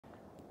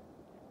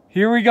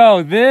Here we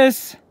go.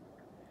 That's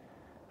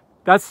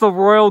the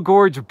Royal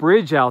Gorge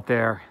Bridge out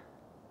there.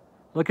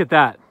 Look at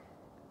that.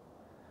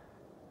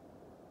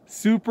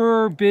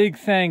 Super big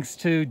thanks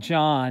to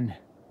John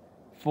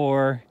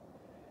for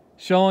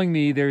showing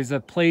me there's a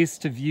place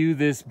to view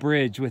this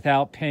bridge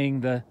without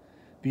paying the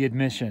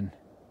admission.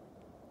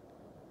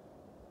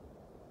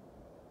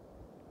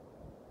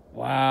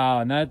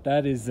 Wow, and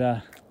that is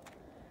you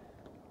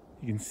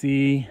can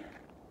see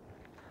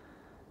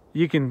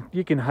you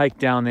can hike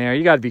down there.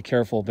 You got to be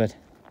careful, but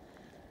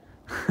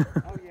oh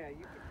yeah,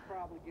 you could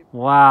probably get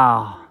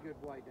wow. a good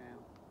way down.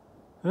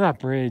 Look at that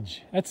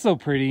bridge. That's so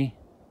pretty.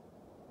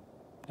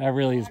 That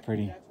really is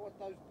pretty. That's what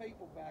those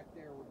people back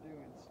there were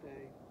doing, Steve.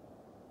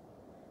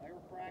 They were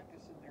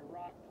practicing their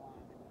rock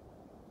climbing.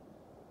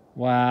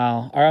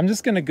 Wow. All right, I'm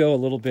just going to go a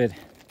little bit.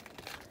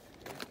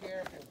 Be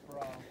careful,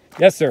 bro.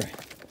 Yes, sir.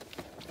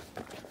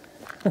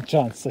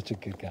 John's such a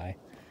good guy.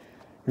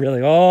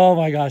 Really. Oh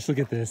my gosh, look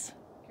at this.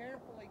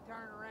 Carefully turn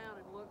around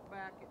and look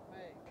back at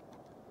me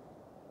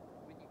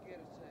when you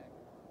get a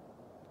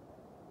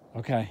second.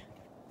 Okay.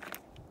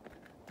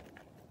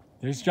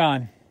 There's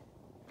John.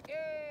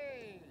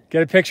 Yay!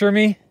 Get a picture of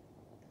me?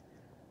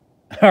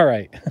 All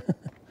right.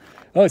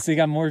 Oh, so you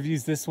got more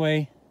views this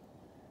way?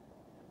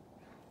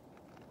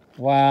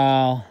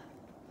 Wow.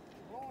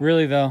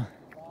 Really though.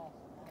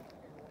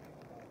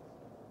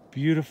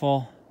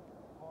 Beautiful.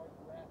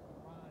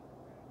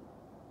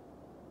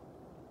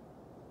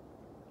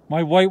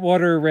 My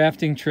whitewater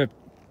rafting trip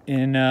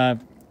in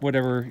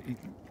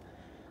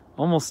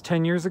almost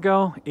 10 years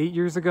ago, 8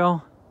 years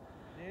ago.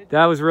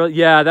 That was really,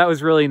 yeah, that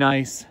was really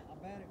nice.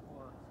 I bet it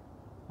was.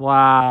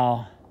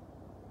 Wow.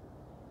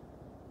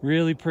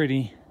 Really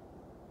pretty.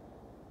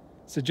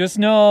 So just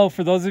know,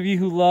 for those of you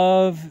who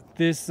love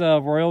this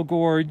Royal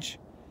Gorge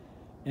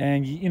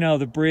and you know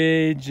the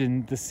bridge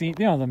and the scene,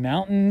 you know, the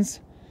mountains,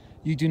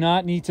 you do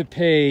not need to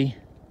pay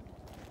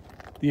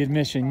the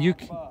admission. You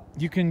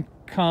can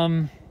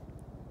come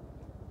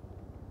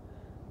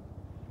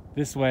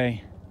this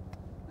way.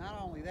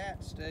 Not only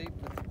that, Steve,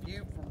 but the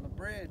view from the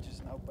bridge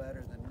is no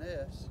better than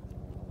this.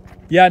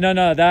 Yeah,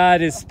 no,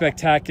 that is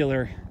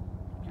spectacular.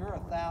 You're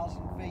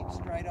 1,000 feet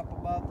straight up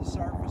above the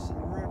surface of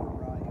the river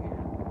right here.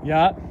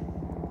 Yeah.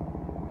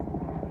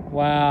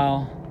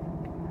 Wow.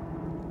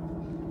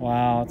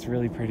 Wow, it's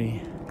really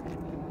pretty.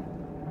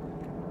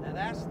 Now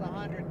that's the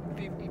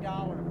 $150 view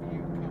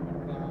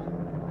coming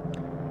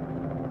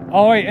by.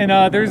 Oh wait, and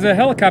there's a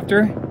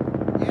helicopter.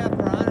 Yeah,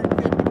 for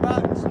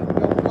 $150 you can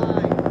go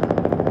flying.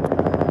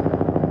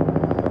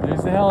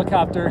 There's the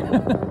helicopter.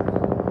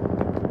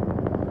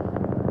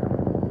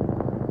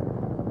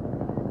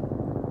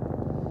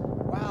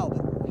 Wow.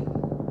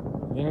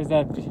 There's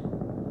that.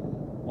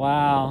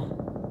 Wow.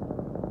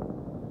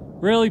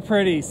 Really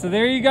pretty. So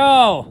there you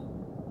go.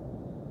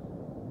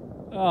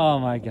 Oh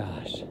my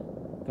gosh.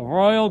 The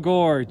Royal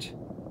Gorge.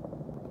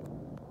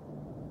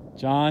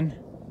 John.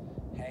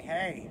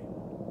 Hey.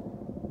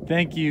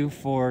 Thank you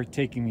for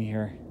taking me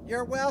here.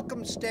 You're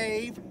welcome,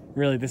 Steve.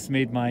 Really, this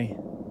made my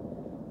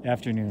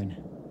afternoon.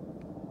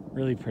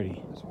 Really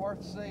pretty. It's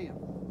worth seeing.